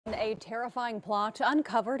A terrifying plot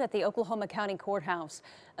uncovered at the Oklahoma County Courthouse.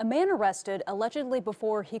 A man arrested allegedly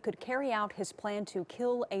before he could carry out his plan to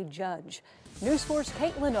kill a judge. News 4's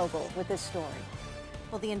Caitlin Ogle with this story.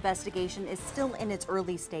 Well, the investigation is still in its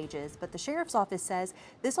early stages, but the sheriff's office says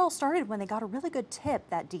this all started when they got a really good tip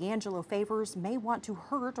that D'Angelo Favors may want to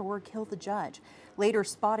hurt or kill the judge. Later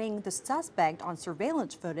spotting the suspect on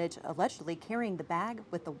surveillance footage allegedly carrying the bag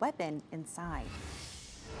with the weapon inside.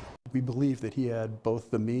 We believe that he had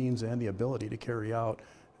both the means and the ability to carry out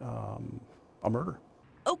a murder.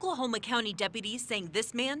 Oklahoma County deputies saying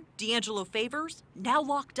this man, D'Angelo Favors, now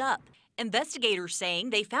locked up. Investigators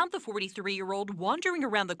saying they found the 43-year-old wandering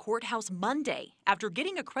around the courthouse Monday after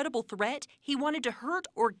getting a credible threat he wanted to hurt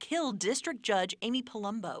or kill District Judge Amy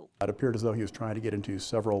Palumbo. It appeared as though he was trying to get into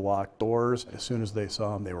several locked doors. As soon as they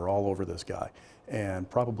saw him, they were all over this guy and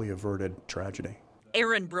probably averted tragedy.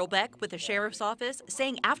 Aaron Brilbeck with the sheriff's office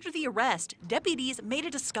saying after the arrest, deputies made a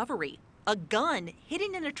discovery, a gun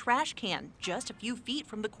hidden in a trash can just a few feet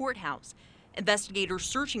from the courthouse. Investigators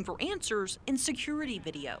searching for answers in security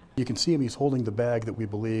video. You can see him, he's holding the bag that we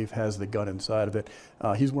believe has the gun inside of it.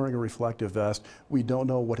 He's wearing a reflective vest. We don't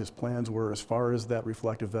know what his plans were as far as that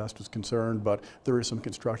reflective vest is concerned, but there is some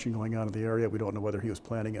construction going on in the area. We don't know whether he was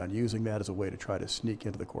planning on using that as a way to try to sneak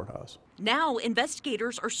into the courthouse. Now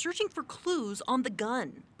investigators are searching for clues on the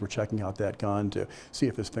gun. We're checking out that gun to see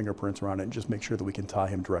if his fingerprints are on it and just make sure that we can tie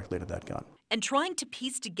him directly to that gun. And trying to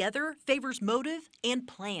piece together Favors' motive and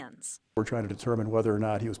plans. We're trying to determine whether or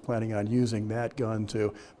not he was planning on using that gun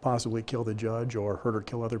to possibly kill the judge or hurt or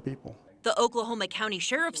kill other people. The Oklahoma County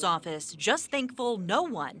Sheriff's Office just thankful no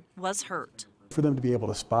one was hurt. For them to be able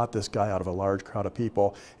to spot this guy out of a large crowd of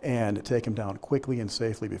people and take him down quickly and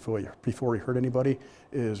safely before he hurt anybody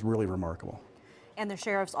is really remarkable. And the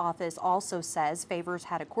sheriff's office also says Favors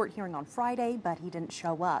had a court hearing on Friday, but he didn't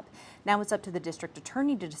show up. Now it's up to the district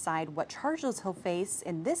attorney to decide what charges he'll face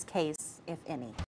in this case, if any.